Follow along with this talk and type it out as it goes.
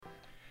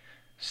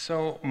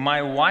So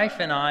my wife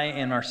and I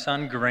and our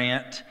son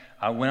Grant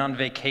went on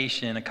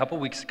vacation a couple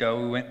weeks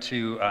ago. We went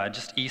to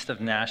just east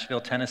of Nashville,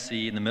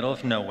 Tennessee, in the middle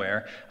of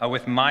nowhere,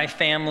 with my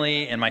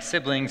family and my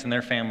siblings and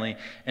their family.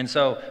 And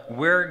so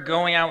we're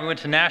going out. We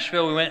went to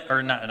Nashville. We went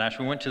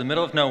to the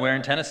middle of nowhere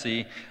in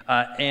Tennessee,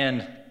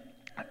 and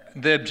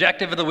the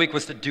objective of the week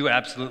was to do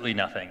absolutely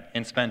nothing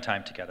and spend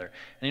time together.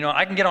 And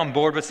I can get on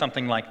board with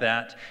something like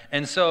that.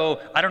 And so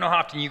I don't know how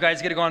often you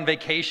guys get to go on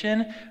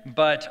vacation,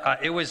 but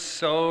it was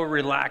so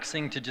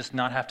relaxing to just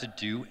not have to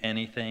do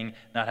anything,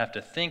 not have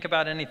to think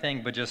about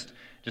anything, but just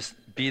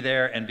be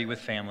there and be with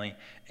family.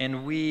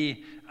 And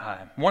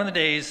one of the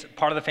days,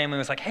 part of the family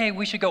was like, hey,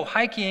 we should go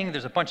hiking.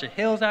 There's a bunch of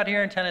hills out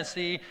here in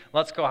Tennessee.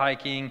 Let's go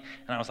hiking.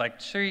 And I was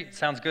like, sure,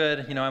 sounds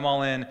good. I'm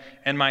all in.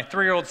 And my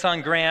 3-year-old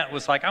son, Grant,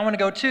 was like, I want to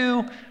go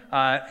too.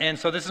 And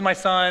so this is my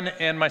son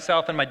and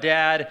myself and my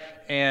dad.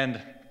 And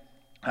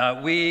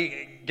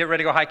we get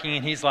ready to go hiking.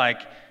 And he's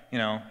like,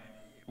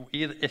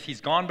 if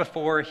he's gone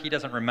before, he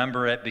doesn't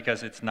remember it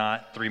because it's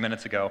not 3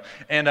 minutes ago.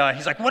 And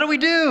he's like, what do we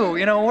do?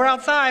 We're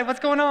outside.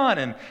 What's going on?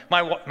 And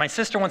my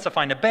sister wants to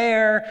find a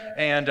bear.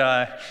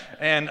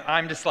 And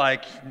I'm just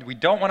like, we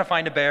don't want to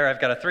find a bear.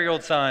 I've got a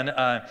 3-year-old son.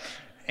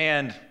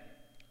 And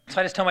so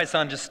I just tell my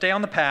son, just stay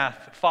on the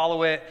path,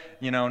 follow it,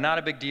 not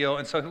a big deal.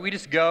 And so we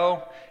just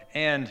go.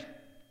 And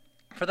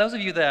for those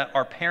of you that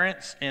are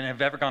parents and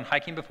have ever gone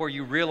hiking before,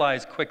 you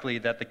realize quickly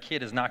that the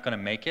kid is not going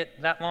to make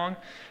it that long.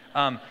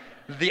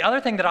 The other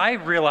thing that I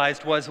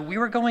realized was we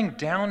were going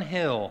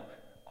downhill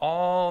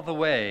all the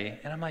way,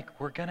 and I'm like,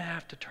 we're going to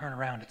have to turn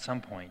around at some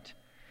point,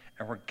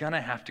 and we're going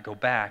to have to go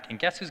back. And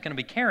guess who's going to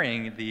be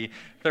carrying the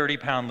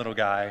 30-pound little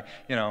guy,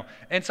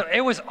 And so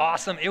it was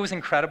awesome. It was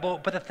incredible.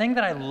 But the thing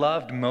that I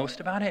loved most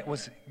about it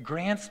was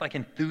Grant's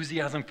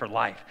enthusiasm for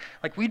life.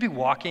 We'd be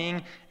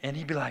walking, and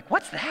he'd be like,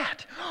 what's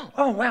that?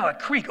 Oh, wow, a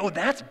creek. Oh,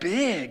 that's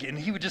big. And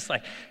he would just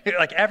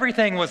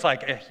everything was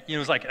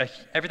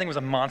everything was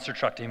a monster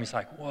truck to him. He's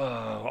like,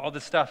 whoa, all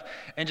this stuff.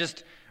 And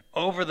just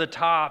over the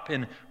top,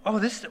 and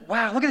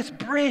wow, look at this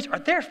bridge. Are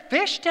there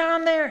fish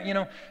down there?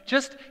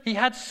 He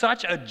had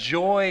such a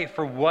joy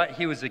for what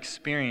he was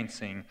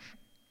experiencing.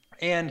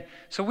 And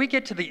so we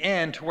get to the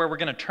end to where we're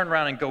going to turn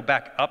around and go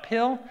back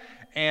uphill.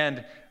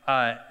 And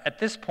at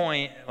this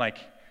point,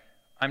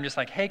 I'm just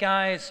like, hey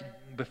guys,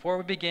 before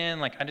we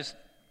begin,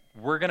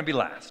 we're going to be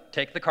last.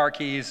 Take the car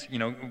keys,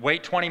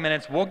 wait 20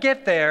 minutes. We'll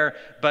get there,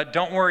 but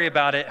don't worry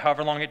about it.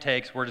 However long it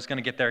takes, we're just going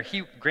to get there.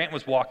 Grant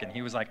was walking.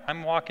 He was like,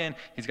 I'm walking.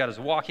 He's got his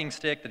walking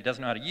stick that he doesn't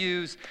know how to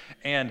use.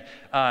 And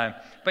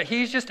but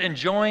he's just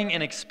enjoying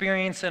and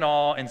experiencing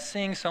all and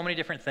seeing so many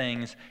different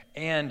things.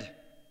 And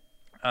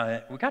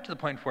we got to the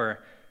point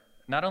where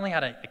not only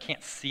I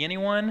can't see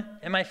anyone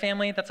in my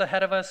family that's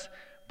ahead of us,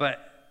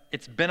 but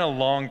it's been a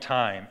long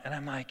time. And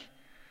I'm like,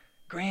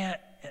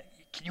 Grant,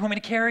 you want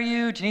me to carry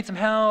you? Do you need some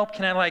help?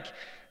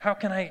 How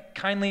can I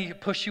kindly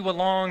push you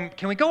along?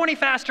 Can we go any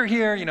faster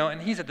here?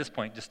 And he's at this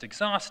point just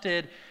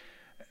exhausted.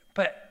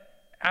 But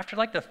after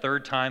the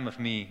third time of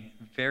me,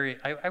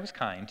 I was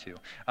kind too,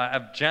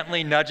 of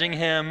gently nudging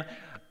him,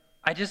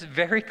 I just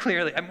very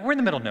clearly, we're in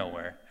the middle of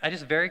nowhere. I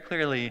just very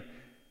clearly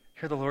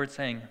hear the Lord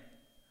saying,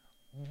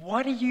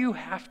 what do you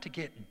have to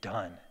get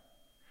done?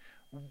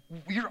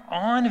 You're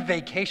on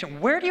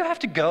vacation. Where do you have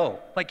to go?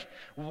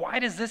 Why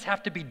does this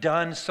have to be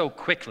done so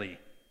quickly?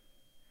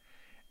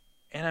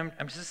 And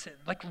I'm just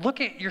look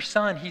at your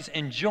son. He's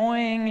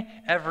enjoying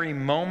every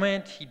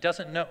moment. He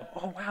doesn't know,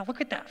 oh, wow,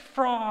 look at that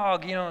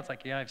frog. It's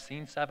yeah, I've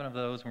seen 7 of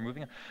those. We're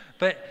moving on.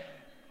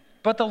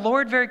 But the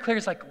Lord very clear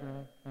is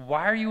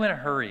why are you in a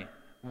hurry?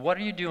 What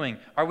are you doing?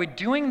 Are we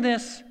doing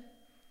this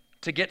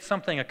to get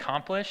something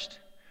accomplished?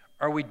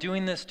 Are we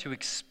doing this to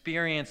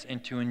experience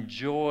and to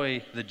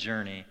enjoy the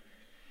journey?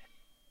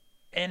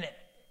 And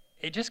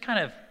it just kind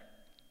of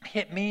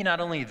hit me not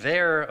only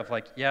there of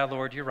yeah,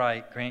 Lord, you're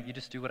right, Grant, you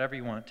just do whatever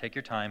you want, take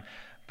your time.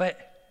 But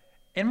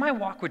in my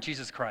walk with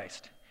Jesus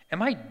Christ,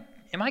 am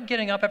I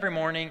getting up every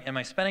morning, am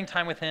I spending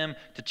time with him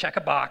to check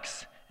a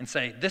box and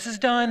say, this is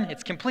done,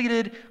 it's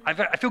completed,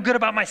 I feel good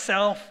about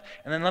myself,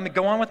 and then let me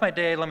go on with my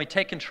day, let me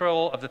take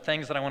control of the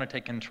things that I want to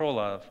take control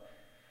of.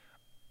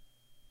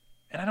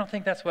 And I don't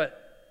think that's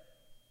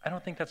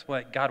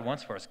what God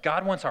wants for us.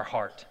 God wants our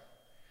heart.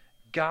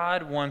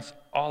 God wants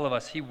all of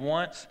us. He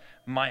wants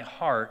my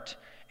heart,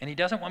 and he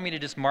doesn't want me to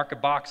just mark a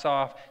box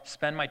off,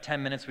 spend my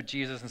 10 minutes with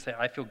Jesus and say,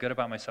 I feel good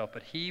about myself,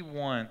 but he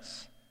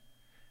wants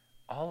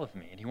all of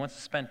me, and he wants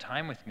to spend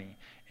time with me,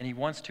 and he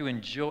wants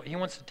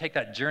to take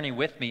that journey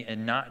with me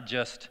and not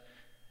just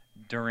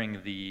during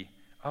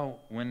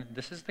when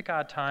this is the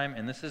God time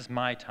and this is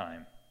my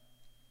time.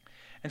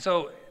 And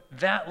so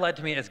that led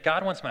to me, as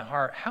God wants my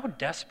heart, how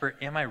desperate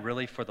am I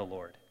really for the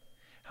Lord?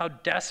 How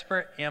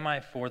desperate am I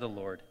for the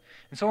Lord?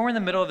 And so we're in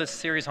the middle of this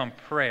series on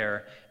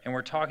prayer, and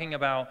we're talking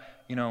about,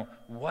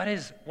 what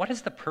is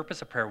the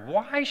purpose of prayer?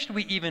 Why should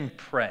we even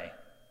pray?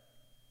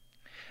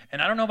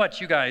 And I don't know about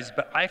you guys,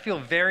 but I feel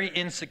very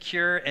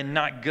insecure and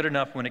not good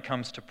enough when it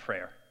comes to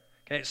prayer.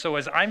 Okay, so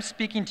as I'm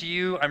speaking to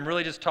you, I'm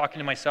really just talking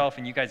to myself,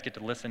 and you guys get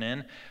to listen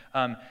in.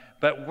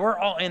 But we're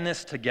all in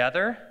this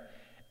together,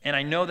 And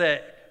I know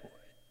that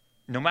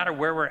no matter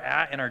where we're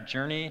at in our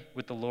journey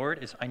with the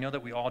Lord, I know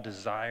that we all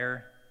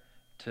desire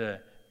to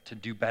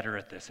do better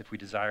at this if we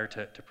desire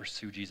to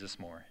pursue Jesus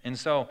more. And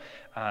so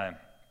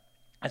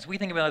as we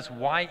think about this,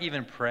 why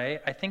even pray?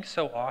 I think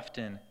so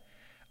often,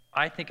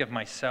 I think of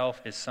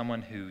myself as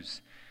someone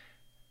who's,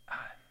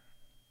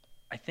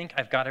 I think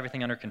I've got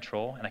everything under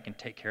control and I can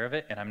take care of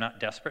it and I'm not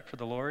desperate for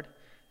the Lord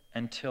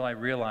until I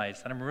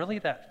realize that I'm really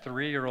that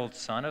 3-year-old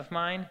son of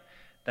mine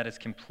that is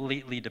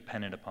completely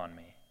dependent upon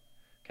me.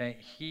 Okay?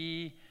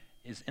 He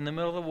is in the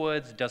middle of the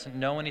woods, doesn't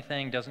know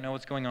anything, doesn't know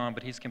what's going on,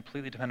 but he's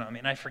completely dependent on me.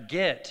 And I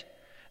forget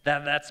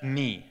that that's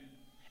me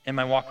in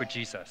my walk with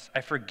Jesus.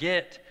 I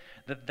forget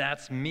that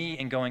that's me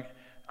and going,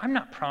 I'm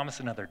not promised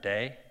another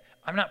day.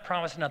 I'm not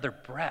promised another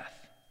breath.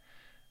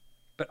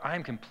 But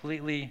I'm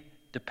completely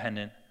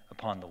dependent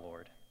upon the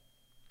Lord.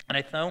 And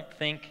I don't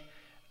think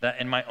that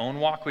in my own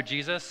walk with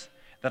Jesus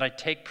that I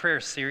take prayer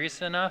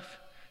serious enough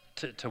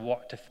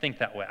to think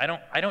that way.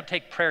 I don't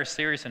take prayer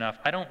serious enough.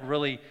 I don't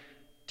really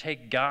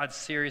take God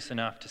serious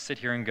enough to sit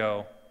here and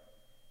go,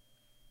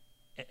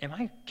 am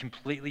I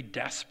completely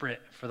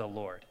desperate for the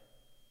Lord?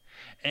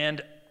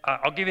 And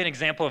I'll give you an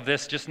example of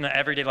this just in the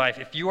everyday life.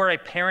 If you are a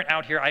parent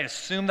out here, I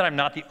assume that I'm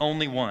not the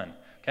only one,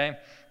 okay?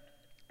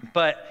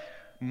 But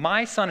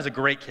my son is a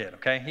great kid,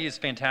 okay? He is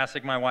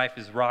fantastic. My wife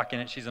is rocking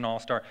it. She's an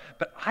all-star.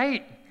 But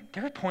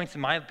there are points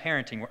in my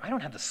parenting where I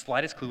don't have the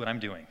slightest clue what I'm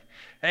doing.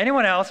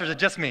 Anyone else, or is it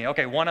just me?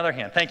 Okay, one other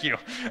hand. Thank you.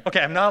 Okay,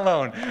 I'm not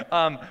alone.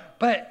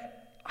 But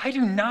I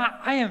do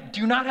not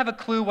have a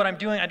clue what I'm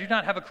doing. I do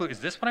not have a clue. Is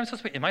this what I'm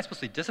supposed to be? Am I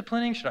supposed to be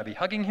disciplining? Should I be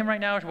hugging him right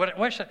now?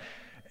 What should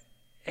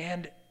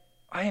And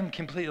I am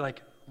completely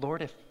like,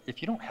 Lord,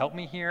 if you don't help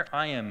me here,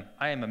 I am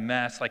a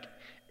mess. Like,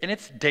 and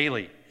it's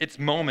daily. It's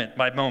moment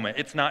by moment.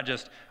 It's not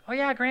just, oh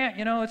yeah, Grant,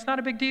 it's not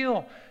a big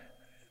deal.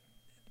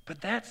 But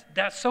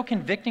that's so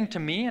convicting to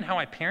me and how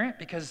I parent,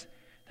 because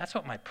that's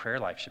what my prayer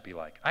life should be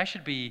like. I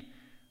should be,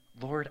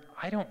 Lord,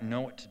 I don't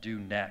know what to do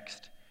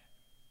next.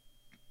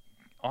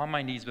 On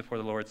my knees before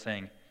the Lord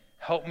saying,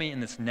 help me in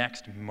this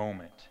next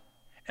moment.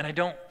 And I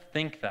don't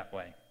think that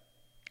way.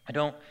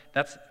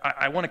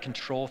 I want to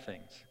control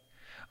things.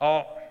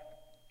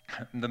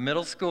 The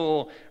middle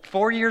school,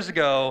 4 years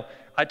ago,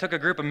 I took a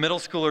group of middle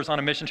schoolers on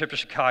a mission trip to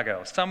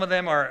Chicago.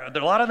 A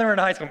lot of them are in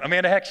high school.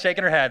 Amanda Heck's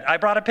shaking her head. I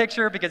brought a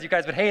picture because you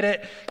guys would hate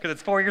it because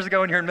it's 4 years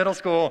ago and you're in middle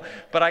school,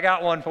 but I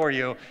got one for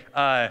you.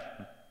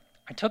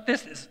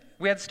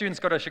 We had students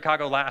go to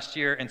Chicago last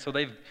year, and so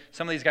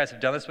some of these guys have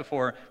done this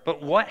before.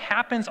 But what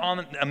happens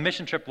on a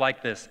mission trip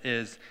like this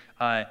is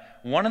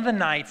one of the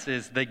nights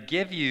is they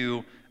give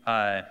you,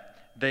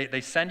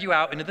 they send you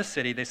out into the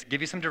city. They give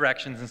you some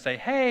directions and say,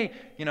 hey,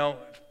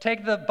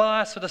 take the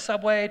bus or the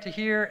subway to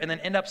here, and then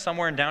end up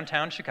somewhere in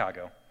downtown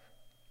Chicago.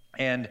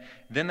 And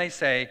then they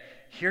say,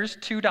 here's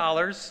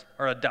 $2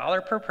 or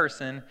 $1 per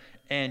person,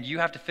 and you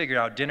have to figure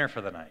out dinner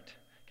for the night,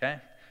 okay?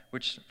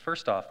 Which,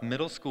 first off,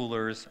 middle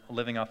schoolers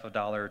living off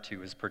 $1 or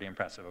 $2 is pretty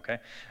impressive, okay?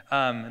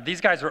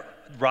 These guys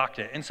rocked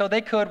it. And so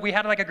we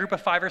had like a group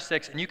of 5 or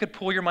 6, and you could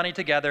pool your money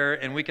together,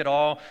 and we could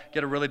all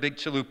get a really big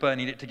chalupa and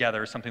eat it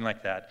together or something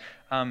like that.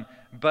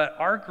 But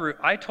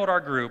I told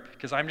our group,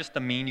 because I'm just the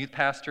mean youth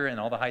pastor, and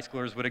all the high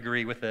schoolers would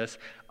agree with this,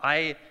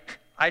 I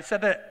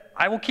said that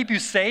I will keep you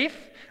safe,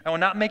 I will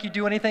not make you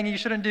do anything you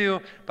shouldn't do,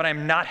 but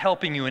I'm not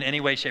helping you in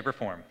any way, shape, or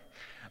form.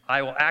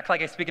 I will act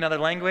like I speak another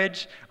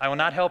language, I will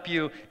not help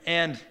you,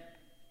 and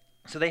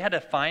so they had to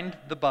find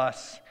the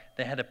bus,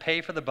 they had to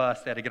pay for the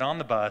bus, they had to get on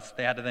the bus,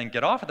 they had to then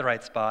get off at the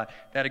right spot,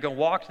 they had to go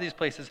walk to these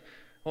places.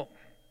 Well,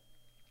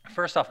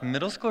 first off,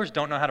 middle schoolers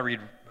don't know how to read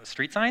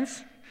street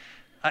signs.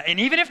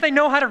 And even if they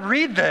know how to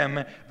read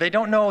them, they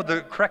don't know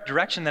the correct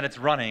direction that it's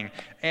running.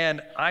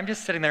 And I'm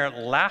just sitting there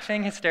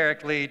laughing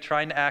hysterically,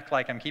 trying to act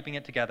like I'm keeping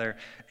it together.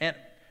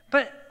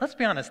 But let's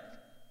be honest,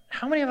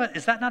 how many of us,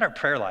 is that not our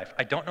prayer life?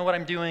 I don't know what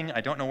I'm doing,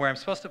 I don't know what I'm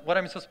supposed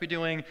to be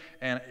doing,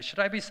 and should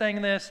I be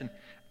saying this? And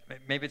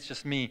maybe it's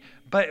just me.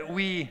 But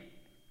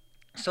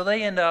so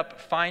they end up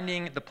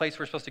finding the place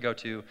we're supposed to go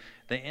to.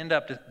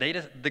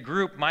 The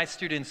group, my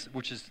students,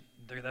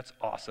 that's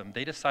awesome.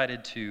 They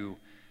decided to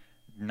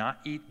not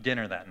eat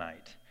dinner that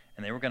night.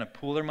 And they were going to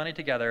pool their money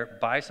together,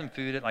 buy some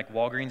food at like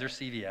Walgreens or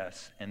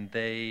CVS, and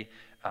they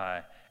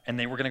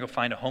were going to go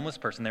find a homeless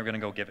person. They were going to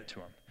go give it to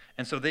them.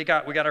 And so we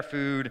got our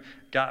food,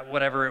 got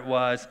whatever it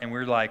was, and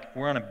we're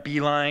on a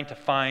beeline to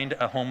find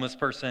a homeless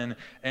person,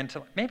 and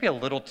to maybe a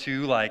little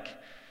too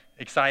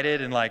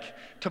excited, and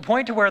to the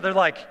point to where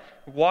they're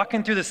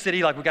walking through the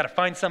city we got to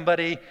find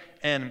somebody.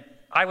 And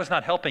I was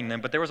not helping them,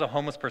 but there was a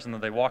homeless person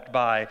that they walked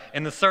by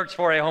in the search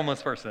for a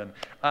homeless person.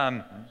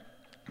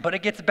 But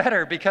it gets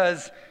better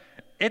because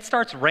it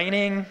starts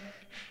raining,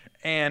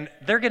 and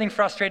they're getting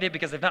frustrated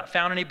because they've not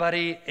found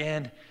anybody,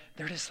 and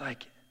they're just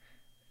like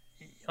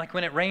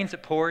when it rains,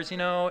 it pours,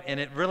 and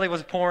it really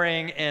was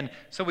pouring. And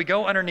so we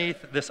go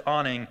underneath this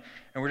awning,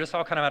 and we're just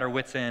all kind of at our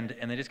wits' end,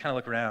 and they just kind of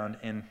look around,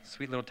 and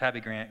sweet little Tabby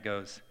Grant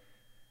goes,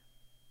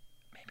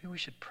 maybe we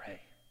should pray.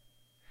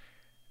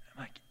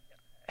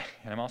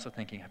 And I'm also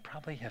thinking, I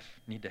probably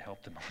need to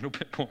help them a little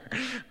bit more.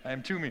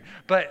 I'm too mean.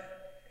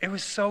 it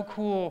was so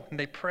cool. And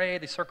they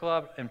prayed, they circled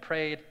up and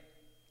prayed.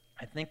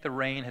 I think the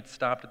rain had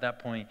stopped at that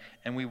point,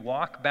 and we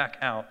walk back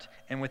out,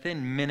 and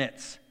within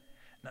minutes,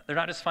 they're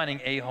not just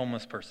finding a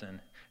homeless person.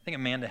 I think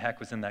Amanda Heck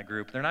was in that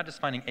group. They're not just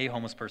finding a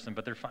homeless person,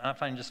 but they're not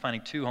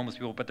finding two homeless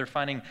people, but they're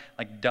finding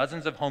like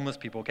dozens of homeless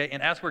people, okay?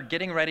 And as we're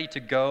getting ready to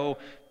go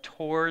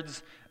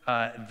towards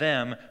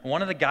them,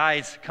 one of the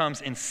guys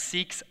comes and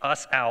seeks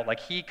us out. Like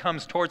he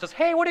comes towards us.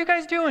 Hey, what are you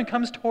guys doing?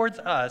 Comes towards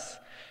us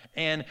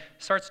and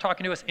starts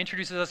talking to us,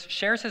 introduces us,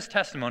 shares his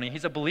testimony.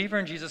 He's a believer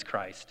in Jesus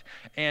Christ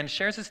and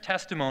shares his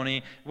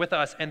testimony with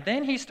us. And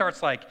then he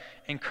starts like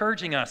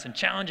encouraging us and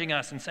challenging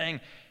us and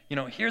saying, you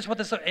know, here's what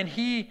this, and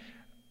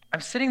I'm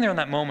sitting there in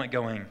that moment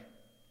going,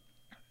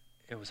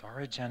 it was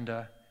our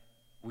agenda.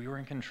 We were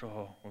in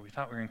control, or we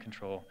thought we were in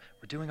control.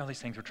 We're doing all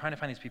these things. We're trying to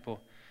find these people.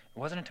 It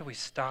wasn't until we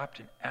stopped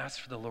and asked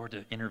for the Lord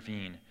to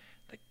intervene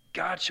that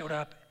God showed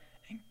up,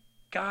 and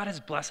God is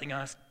blessing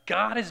us.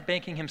 God is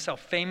making himself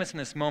famous in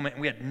this moment,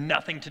 and we had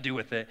nothing to do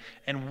with it,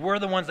 and we're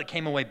the ones that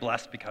came away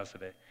blessed because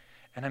of it.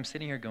 And I'm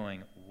sitting here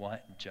going,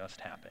 what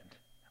just happened?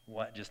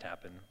 What just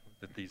happened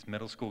with these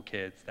middle school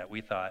kids that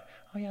we thought,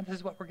 oh yeah, this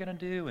is what we're going to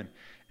do? And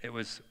it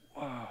was,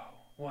 whoa,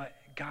 what?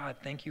 God,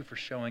 thank you for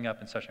showing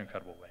up in such an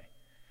incredible way.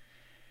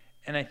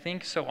 And I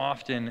think so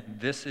often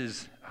this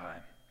is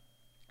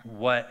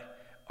what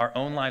our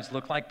own lives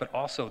look like, but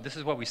also this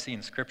is what we see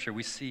in Scripture.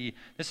 We see,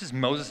 this is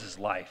Moses'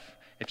 life.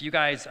 If you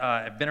guys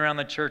have been around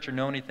the church or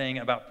know anything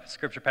about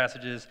Scripture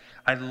passages,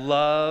 I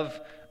love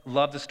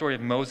the story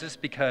of Moses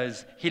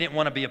because he didn't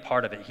want to be a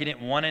part of it. He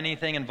didn't want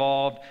anything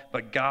involved,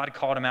 but God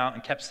called him out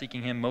and kept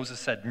seeking him. Moses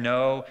said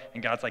no,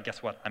 and God's like,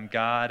 guess what? I'm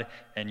God,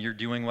 and you're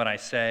doing what I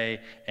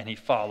say, and he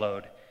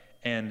followed.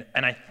 And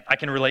I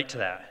can relate to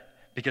that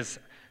because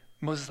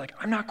Moses is like,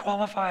 I'm not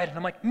qualified. And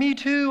I'm like, me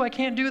too, I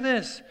can't do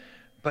this.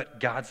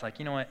 But God's like,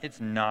 you know what? It's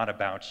not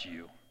about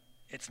you.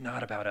 It's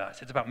not about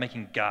us. It's about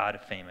making God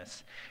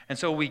famous. And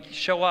so we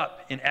show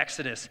up in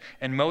Exodus,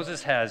 and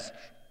Moses has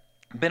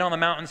been on the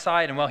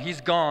mountainside, and while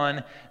he's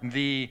gone,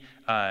 the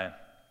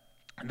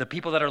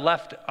people that are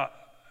left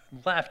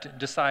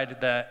decide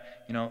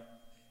that, you know,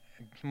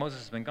 Moses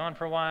has been gone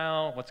for a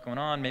while. What's going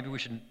on? Maybe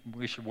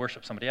we should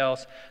worship somebody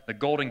else. The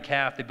golden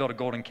calf, they build a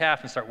golden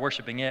calf and start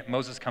worshiping it.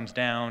 Moses comes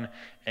down,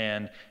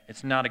 and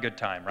it's not a good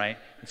time, right?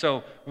 And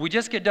so they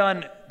just get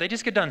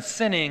done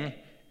sinning,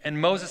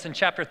 and Moses in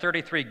chapter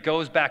 33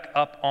 goes back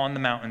up on the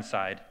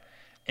mountainside.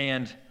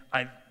 And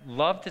I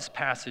love this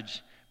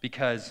passage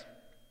because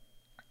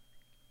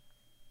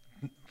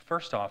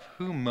first off,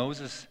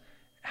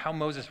 how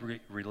Moses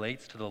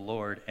relates to the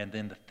Lord, and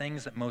then the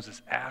things that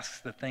Moses asks,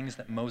 the things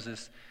that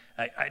Moses,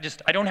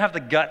 I don't have the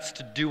guts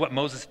to do what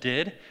Moses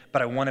did,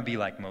 but I want to be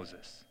like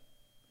Moses.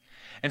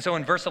 And so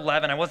in verse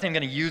 11, I wasn't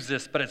even going to use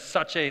this, but it's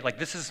such a, like,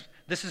 this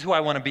is who I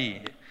want to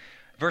be.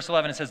 Verse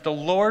 11, it says, the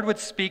Lord would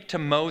speak to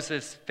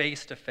Moses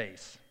face to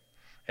face,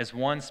 as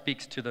one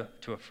speaks to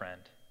a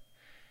friend.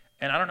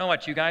 And I don't know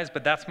about you guys,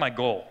 but that's my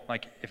goal.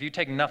 Like, if you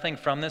take nothing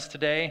from this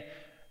today,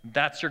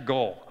 that's your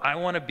goal. I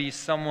want to be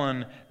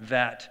someone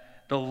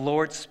that the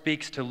Lord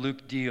speaks to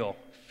Luke Deal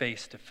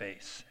face to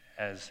face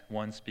as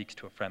one speaks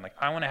to a friend. Like,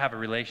 I want to have a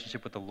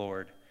relationship with the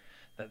Lord.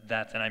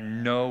 And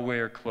I'm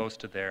nowhere close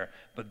to there,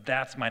 but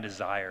that's my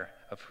desire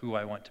of who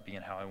I want to be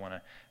and how I want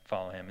to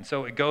follow him. And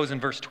so it goes in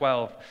verse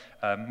 12.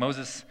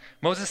 Moses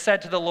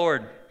said to the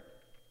Lord,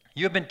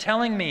 you have been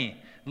telling me,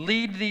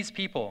 lead these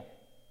people,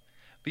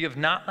 but you have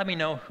not let me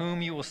know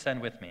whom you will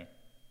send with me.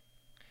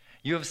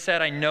 You have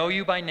said, I know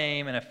you by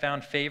name and you have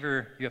found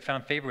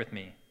favor with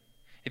me.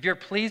 If you're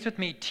pleased with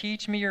me,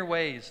 teach me your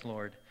ways,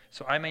 Lord,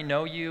 so I may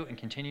know you and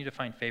continue to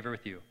find favor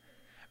with you.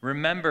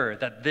 Remember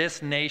that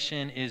this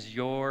nation is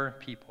your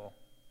people.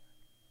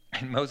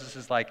 And Moses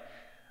is like,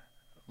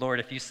 Lord,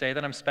 if you say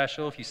that I'm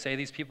special, if you say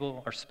these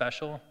people are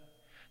special,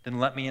 then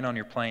let me in on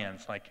your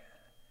plans. Like,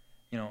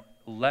 you know,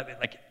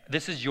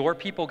 this is your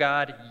people,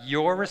 God,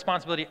 your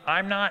responsibility.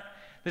 I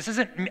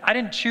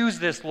didn't choose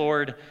this,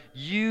 Lord.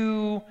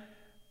 You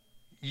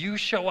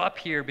show up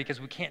here because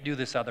we can't do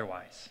this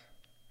otherwise.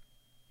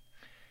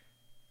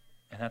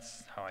 And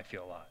that's how I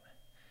feel a lot.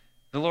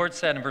 The Lord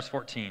said in verse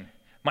 14,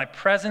 my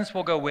presence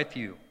will go with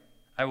you.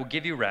 I will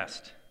give you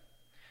rest.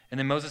 And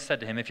then Moses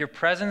said to him, if your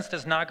presence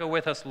does not go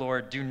with us,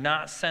 Lord, do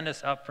not send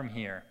us up from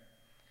here.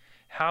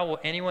 How will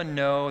anyone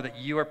know that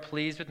you are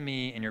pleased with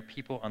me and your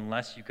people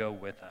unless you go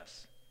with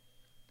us?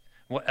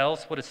 What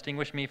else will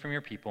distinguish me from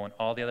your people and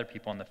all the other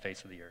people on the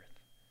face of the earth?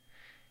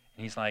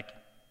 And he's like,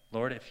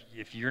 Lord,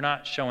 if you're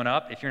not showing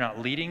up, if you're not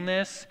leading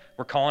this,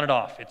 we're calling it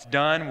off. It's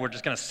done. We're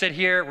just going to sit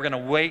here. We're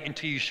going to wait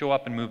until you show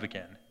up and move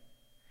again.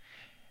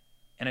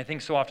 And I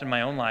think so often in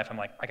my own life, I'm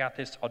like, I got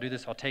this. I'll do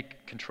this. I'll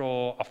take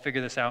control. I'll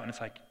figure this out. And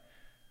it's like,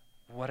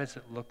 what does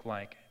it look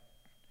like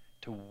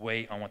to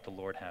wait on what the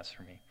Lord has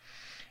for me?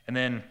 And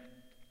then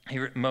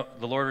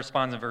the Lord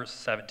responds in verse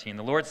 17.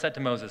 The Lord said to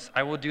Moses,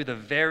 I will do the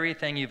very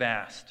thing you've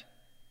asked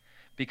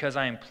because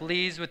I am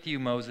pleased with you,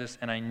 Moses,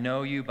 and I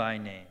know you by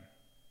name.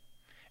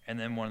 And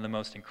then one of the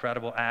most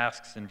incredible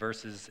asks and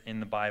verses in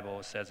the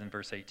Bible says in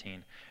verse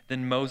 18,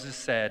 then Moses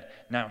said,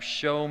 now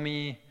show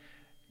me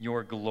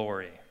your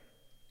glory.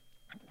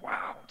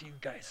 Wow, do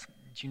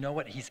you know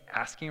what he's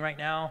asking right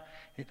now?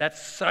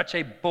 That's such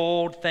a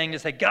bold thing to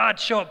say.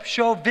 God,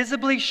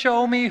 visibly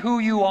show me who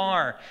you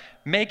are.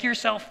 Make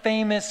yourself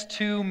famous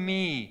to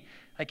me.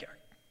 Like,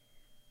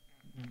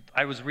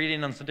 I was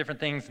reading on some different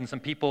things, and some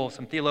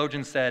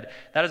theologians said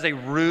that is a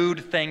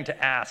rude thing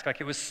to ask. Like,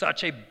 it was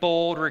such a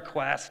bold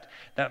request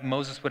that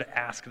Moses would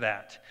ask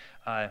that.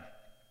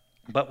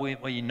 But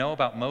what you know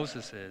about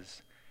Moses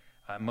is,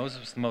 Moses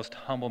was the most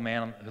humble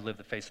man who lived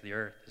the face of the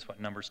earth, is what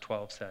Numbers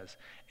 12 says.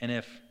 And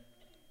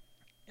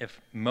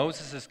if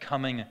Moses is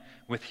coming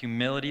with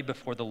humility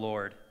before the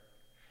Lord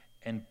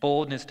and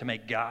boldness to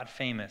make God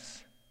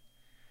famous,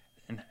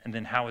 and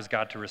then how is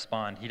God to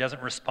respond? He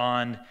doesn't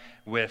respond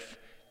with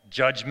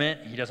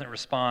judgment. He doesn't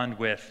respond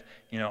with,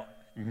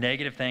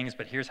 negative things,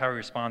 but here's how he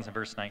responds in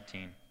verse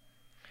 19.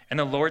 And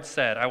the Lord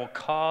said, I will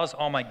cause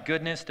all my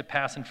goodness to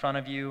pass in front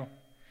of you,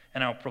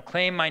 and I will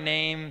proclaim my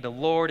name, the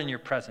Lord, in your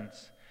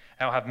presence.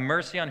 I will have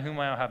mercy on whom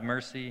I will have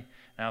mercy, and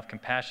I will have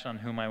compassion on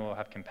whom I will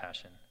have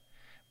compassion.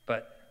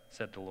 But,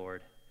 said the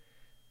Lord,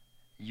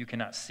 you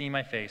cannot see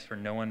my face, for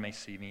no one may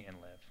see me and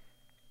live.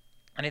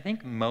 And I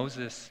think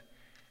Moses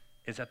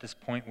is at this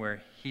point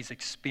where he's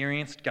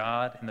experienced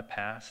God in the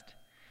past,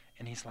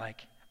 and he's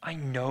like, I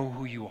know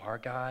who you are,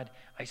 God.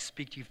 I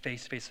speak to you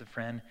face to face as a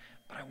friend,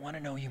 but I want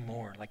to know you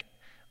more. Like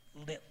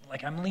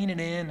I'm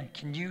leaning in.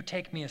 Can you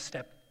take me a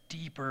step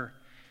deeper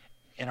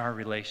in our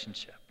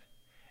relationship?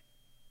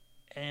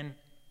 And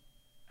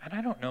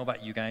I don't know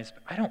about you guys,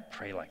 but I don't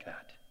pray like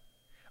that.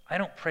 I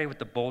don't pray with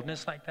the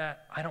boldness like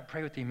that. I don't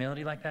pray with the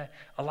humility like that.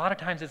 A lot of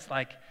times it's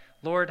like,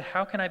 Lord,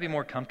 how can I be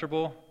more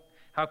comfortable?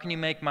 How can you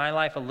make my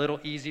life a little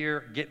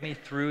easier, get me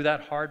through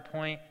that hard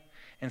point,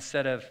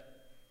 instead of,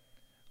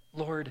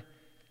 Lord,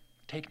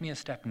 take me a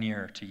step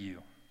nearer to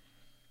you.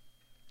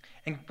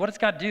 And what does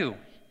God do?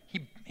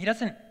 He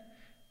doesn't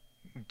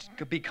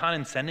be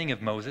condescending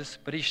of Moses,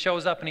 but he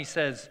shows up and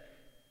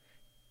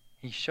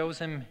he shows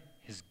him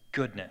his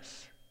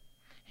goodness.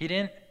 He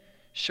didn't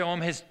show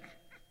him his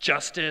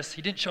justice.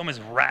 He didn't show him his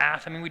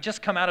wrath. I mean, we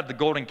just come out of the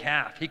golden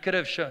calf. He could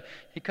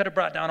have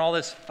brought down all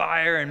this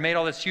fire and made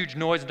all this huge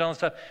noise and done all this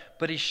stuff,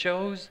 but he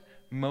shows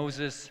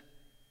Moses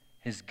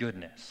his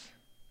goodness.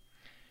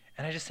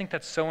 And I just think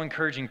that's so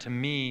encouraging to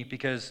me,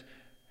 because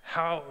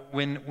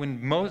when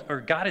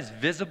God is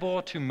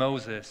visible to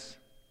Moses,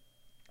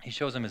 he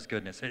shows him his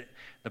goodness.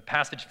 The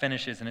passage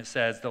finishes and it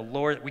says, the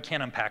Lord, we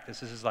can't unpack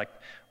this. This is like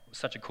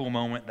such a cool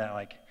moment that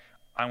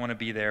I want to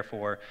be there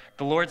for.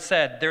 The Lord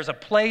said, there's a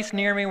place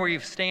near me where you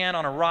stand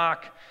on a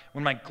rock.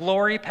 When my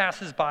glory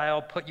passes by,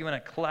 I'll put you in a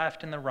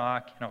cleft in the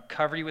rock, and I'll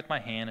cover you with my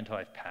hand until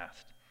I've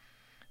passed.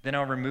 Then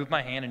I'll remove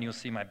my hand and you'll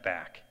see my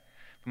back,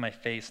 but my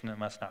face and it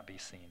must not be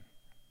seen.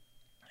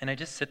 And I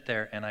just sit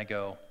there and I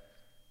go,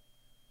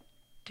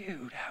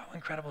 dude, how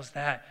incredible is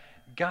that?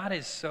 God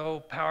is so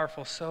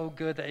powerful, so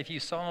good, that if you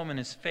saw him in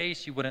his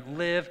face, you wouldn't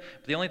live.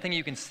 But the only thing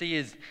you can see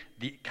is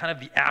the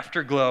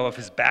afterglow of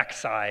his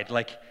backside.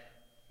 Like,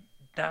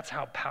 that's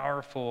how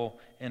powerful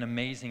and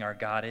amazing our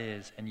God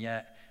is. And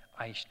yet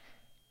I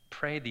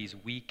pray these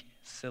weak,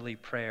 silly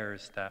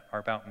prayers that are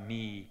about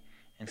me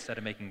instead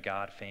of making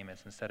God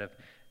famous, instead of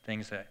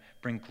things that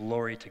bring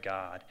glory to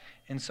God.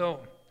 And so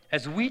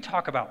as we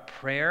talk about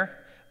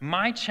prayer,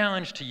 my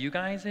challenge to you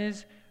guys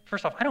is,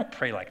 first off, I don't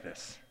pray like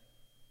this.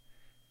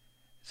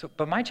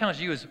 But my challenge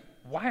to you is,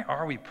 why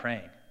are we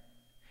praying?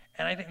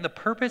 And I think the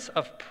purpose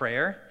of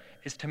prayer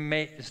is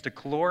to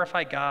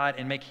glorify God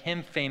and make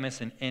him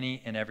famous in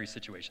any and every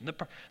situation.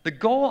 The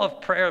goal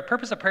of prayer, the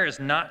purpose of prayer is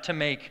not to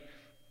make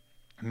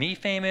me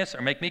famous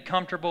or make me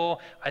comfortable.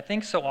 I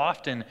think so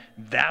often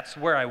that's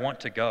where I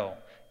want to go.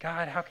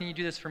 God, how can you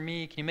do this for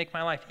me? Can you make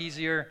my life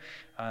easier?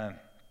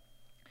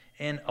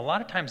 And a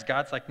lot of times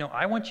God's like, no,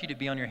 I want you to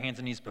be on your hands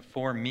and knees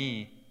before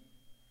me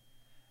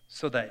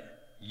so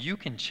that you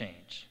can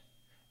change.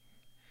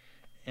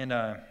 And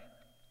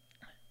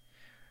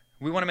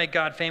we want to make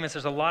God famous.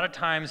 There's a lot of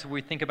times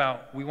we think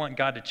about, we want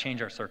God to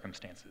change our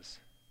circumstances.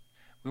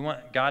 We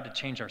want God to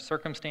change our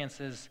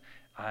circumstances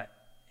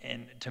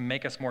and to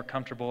make us more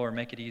comfortable or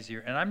make it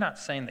easier. And I'm not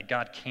saying that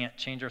God can't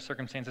change our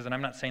circumstances, and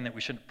I'm not saying that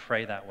we shouldn't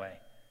pray that way.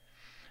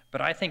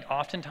 But I think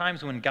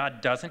oftentimes when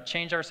God doesn't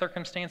change our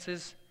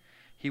circumstances,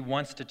 he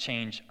wants to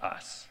change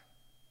us.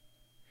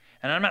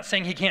 And I'm not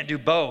saying he can't do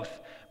both,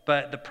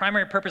 but the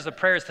primary purpose of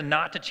prayer is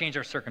not to change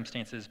our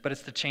circumstances, but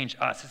it's to change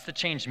us. It's to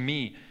change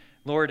me.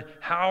 Lord,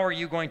 how are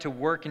you going to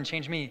work and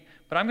change me?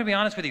 But I'm going to be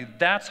honest with you,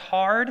 that's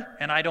hard,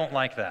 and I don't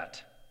like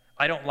that.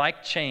 I don't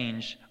like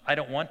change. I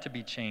don't want to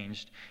be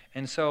changed.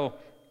 And so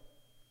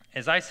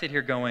as I sit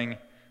here going,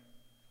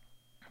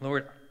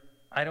 Lord,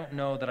 I don't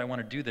know that I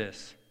want to do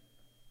this.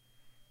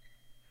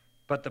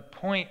 But the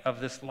point of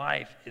this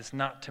life is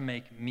not to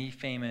make me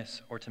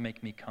famous or to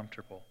make me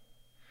comfortable.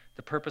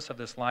 The purpose of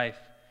this life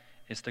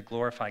is to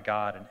glorify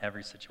God in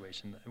every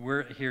situation.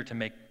 We're here to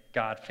make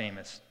God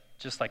famous,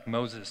 just like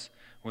Moses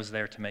was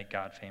there to make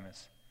God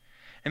famous.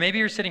 And maybe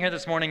you're sitting here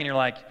this morning and you're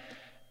like,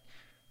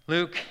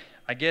 Luke,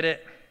 I get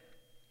it.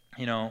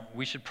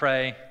 We should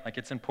pray, like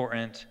it's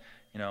important.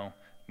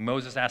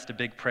 Moses asked a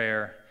big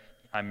prayer.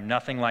 I'm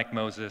nothing like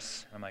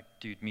Moses. I'm like,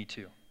 dude, me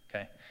too,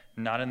 okay?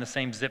 Not in the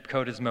same zip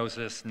code as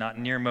Moses, not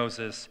near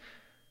Moses,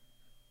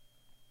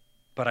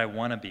 but I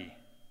want to be.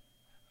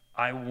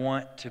 I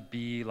want to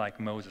be like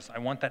Moses. I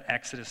want that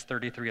Exodus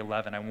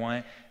 33:11. I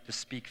want to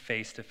speak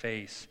face to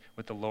face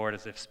with the Lord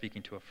as if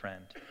speaking to a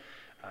friend.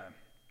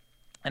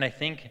 And I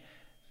think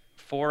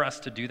for us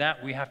to do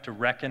that, we have to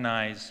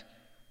recognize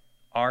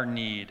our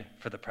need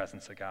for the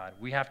presence of God.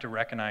 We have to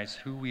recognize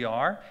who we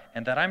are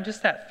and that I'm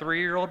just that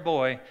 3-year-old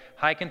boy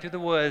hiking through the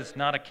woods,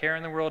 not a care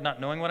in the world,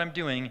 not knowing what I'm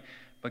doing,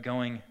 but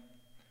going,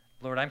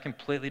 Lord, I'm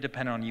completely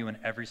dependent on you in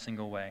every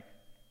single way.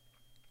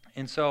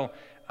 And so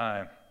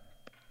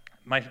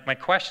my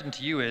question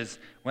to you is,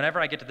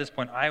 whenever I get to this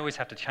point, I always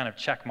have to kind of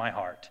check my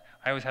heart.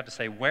 I always have to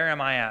say, where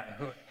am I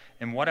at?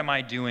 And what am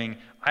I doing?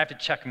 I have to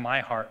check my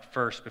heart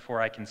first before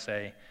I can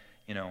say,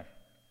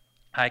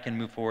 I can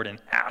move forward and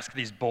ask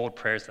these bold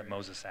prayers that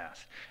Moses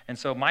asked. And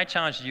so my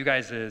challenge to you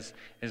guys is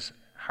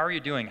how are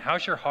you doing?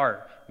 How's your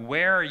heart?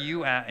 Where are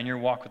you at in your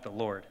walk with the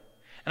Lord?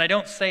 And I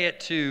don't say it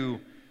to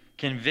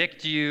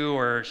convict you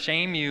or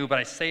shame you, but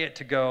I say it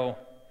to go,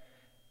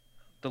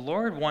 the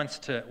Lord wants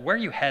to, where are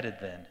you headed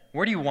then?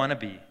 Where do you want to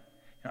be?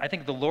 I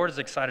think the Lord is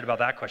excited about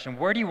that question.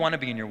 Where do you want to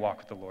be in your walk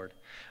with the Lord?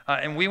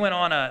 And we went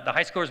on, the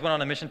high schoolers went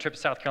on a mission trip to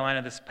South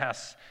Carolina this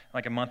past,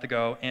 like a month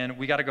ago, and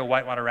we got to go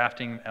whitewater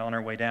rafting on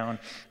our way down.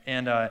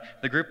 And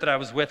the group that I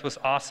was with was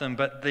awesome,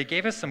 but they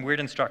gave us some weird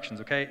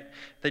instructions, okay?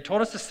 They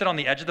told us to sit on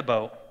the edge of the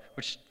boat,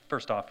 which,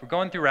 first off, we're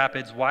going through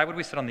rapids. Why would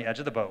we sit on the edge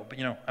of the boat? But,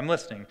 I'm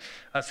listening.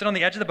 Sit on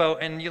the edge of the boat,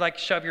 and you,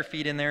 shove your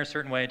feet in there a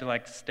certain way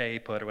to, stay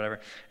put or whatever.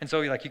 And so,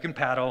 you can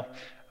paddle.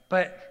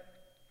 But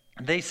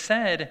they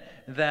said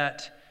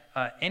that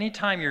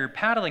anytime you're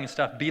paddling and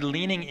stuff, be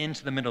leaning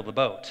into the middle of the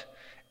boat.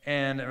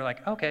 And they were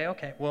like,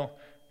 okay. Well,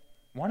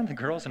 one of the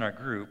girls in our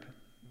group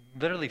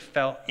literally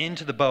fell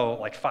into the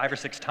boat 5 or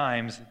 6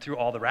 times through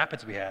all the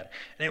rapids we had.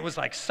 And it was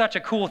such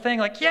a cool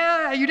thing.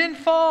 Yeah, you didn't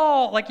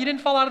fall. You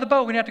didn't fall out of the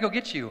boat. We didn't have to go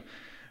get you.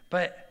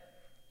 But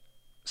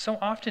so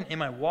often in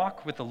my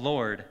walk with the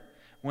Lord,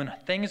 when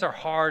things are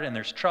hard and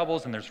there's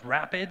troubles and there's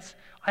rapids,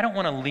 I don't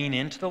want to lean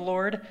into the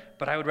Lord,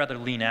 but I would rather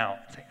lean out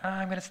and say,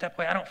 I'm going to step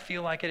away. I don't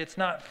feel like it. It's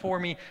not for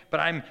me. But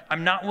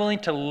I'm not willing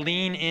to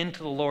lean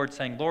into the Lord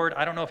saying, Lord,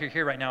 I don't know if you're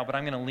here right now, but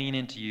I'm going to lean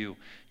into you.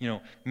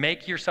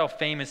 Make yourself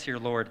famous here,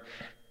 Lord.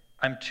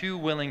 I'm too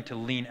willing to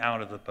lean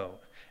out of the boat.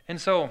 And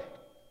so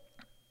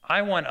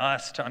I want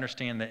us to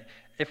understand that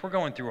if we're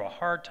going through a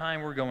hard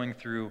time, we're going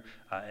through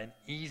an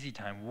easy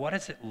time, what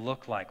does it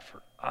look like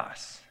for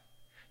us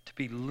to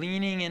be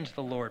leaning into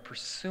the Lord,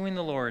 pursuing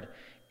the Lord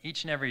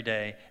each and every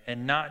day,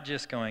 and not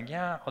just going,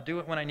 yeah, I'll do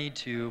it when I need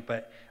to,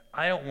 but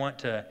I don't want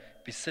to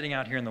be sitting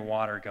out here in the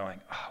water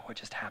going, oh, what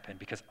just happened?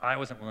 Because I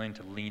wasn't willing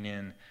to lean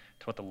in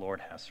to what the Lord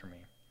has for me.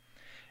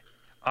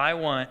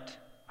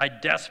 I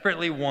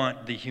desperately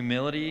want the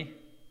humility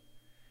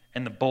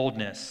and the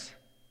boldness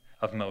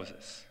of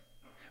Moses.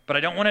 But I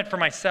don't want it for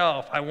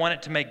myself. I want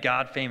it to make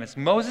God famous.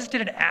 Moses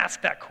didn't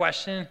ask that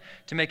question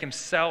to make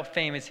himself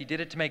famous. He did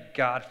it to make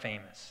God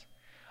famous.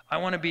 I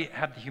want to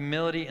have the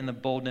humility and the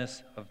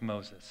boldness of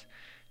Moses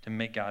to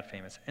make God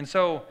famous. And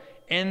so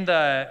in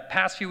the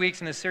past few weeks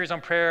in this series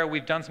on prayer,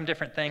 we've done some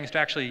different things to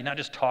actually not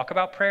just talk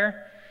about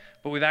prayer,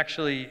 but we've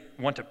actually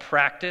want to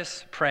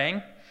practice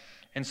praying.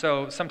 And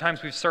so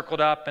sometimes we've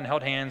circled up and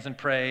held hands and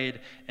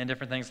prayed and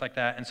different things like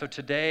that. And so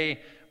today,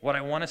 what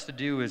I want us to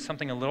do is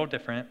something a little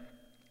different.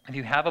 If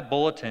you have a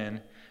bulletin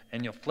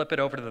and you'll flip it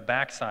over to the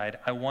backside,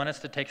 I want us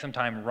to take some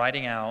time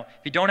writing out.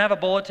 If you don't have a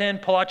bulletin,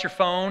 pull out your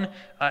phone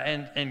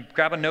and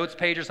grab a notes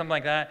page or something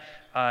like that.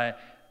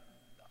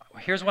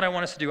 Here's what I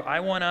want us to do.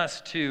 I want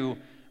us to,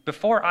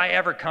 before I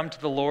ever come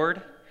to the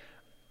Lord,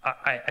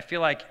 I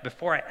feel like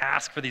before I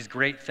ask for these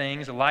great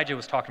things, Elijah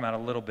was talking about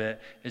a little bit,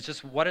 is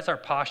just what is our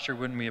posture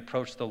when we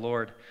approach the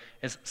Lord?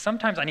 Is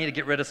sometimes I need to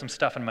get rid of some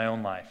stuff in my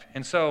own life.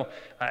 And so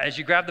as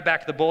you grab the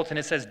back of the bulletin,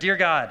 it says, Dear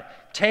God,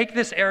 take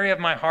this area of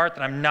my heart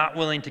that I'm not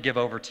willing to give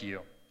over to you.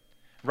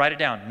 Write it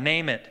down.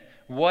 Name it.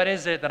 What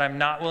is it that I'm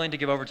not willing to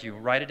give over to you?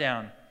 Write it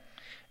down.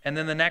 And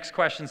then the next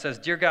question says,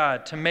 Dear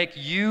God, to make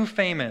you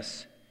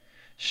famous,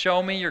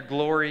 show me your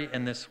glory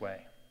in this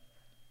way.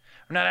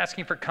 I'm not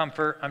asking for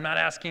comfort. I'm not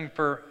asking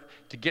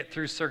to get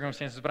through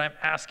circumstances, but I'm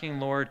asking,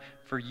 Lord,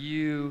 for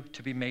you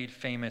to be made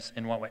famous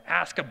in what way?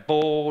 Ask a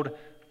bold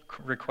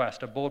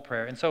request, a bold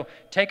prayer. And so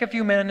take a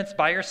few minutes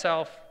by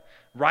yourself,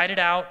 write it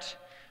out.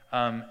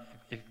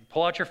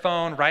 Pull out your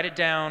phone, write it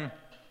down,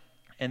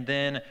 and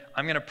then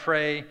I'm going to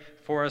pray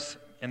for us,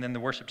 and then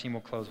the worship team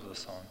will close with a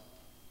song.